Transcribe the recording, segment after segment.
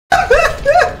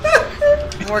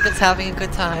Morgan's having a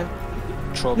good time.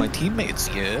 Troll my teammates,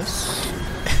 yes.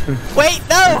 Wait,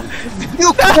 no!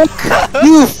 You cock!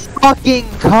 You fucking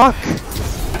cock!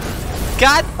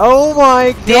 God Oh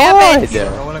my damn god! it! I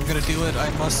don't know what I'm gonna do it. I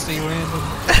must stay random.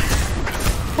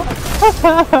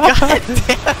 God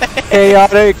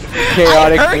damn it!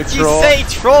 Chaotic I heard neutral. you say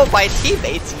troll my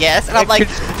teammates, yes, and I'm like,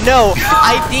 no,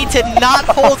 I need to not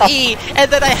hold E,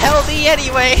 and then I held E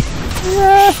anyway.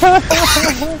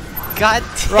 God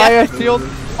damn Riot it. shield.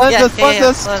 Yeah,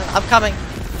 I'm coming.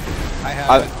 I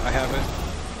have it. I have it.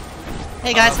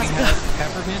 Hey guys, we let's have go.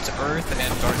 Peppermint, Earth,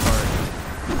 and Dark Heart.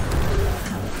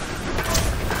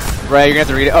 Right, you're gonna have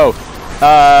to read it. Oh,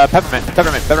 peppermint.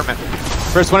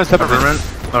 First one is peppermint.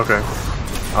 Okay.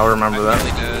 I'll remember that.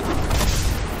 Really did.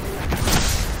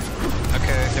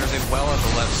 Okay, there's a well on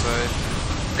the left side.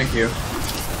 Thank you.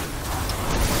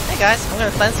 Hey guys, I'm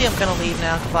gonna cleanse you, I'm gonna leave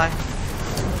now, goodbye.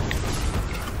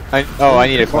 I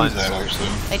need a cleanse.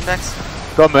 Hey Trex.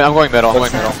 I'm going middle.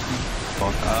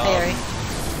 Hey Ari.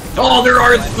 Oh, there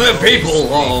are the people!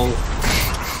 Oh.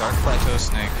 Dark Plateau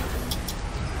Snake.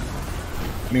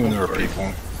 I knew there were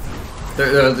people.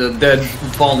 They're the dead,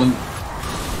 fallen,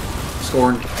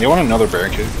 scorned. You want another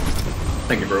barricade?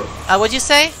 Thank you, bro. What'd you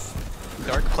say?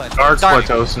 Dark Plateau. Dark Dark.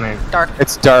 Plateau Snake. Dark.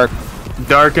 It's dark.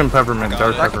 Dark and peppermint. Got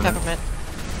Dark it. Dark peppermint. peppermint.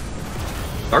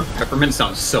 Dark peppermint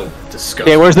sounds so disgusting.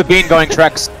 Okay, where's the bean going,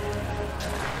 Trex?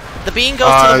 The bean goes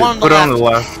to the one on the put left. it on the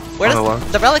left. Where on does the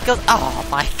left. the relic go? Oh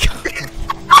my god.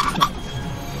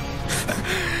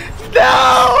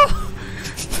 No!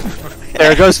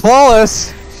 There goes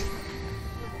flawless.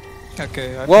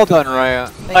 Okay. Well done,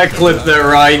 Riot. I clipped that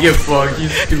right. Get fucked, you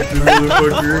stupid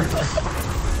motherfucker.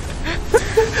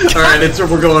 Alright,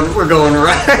 we're going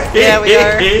right. Yeah, we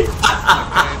are.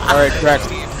 All right, Trex.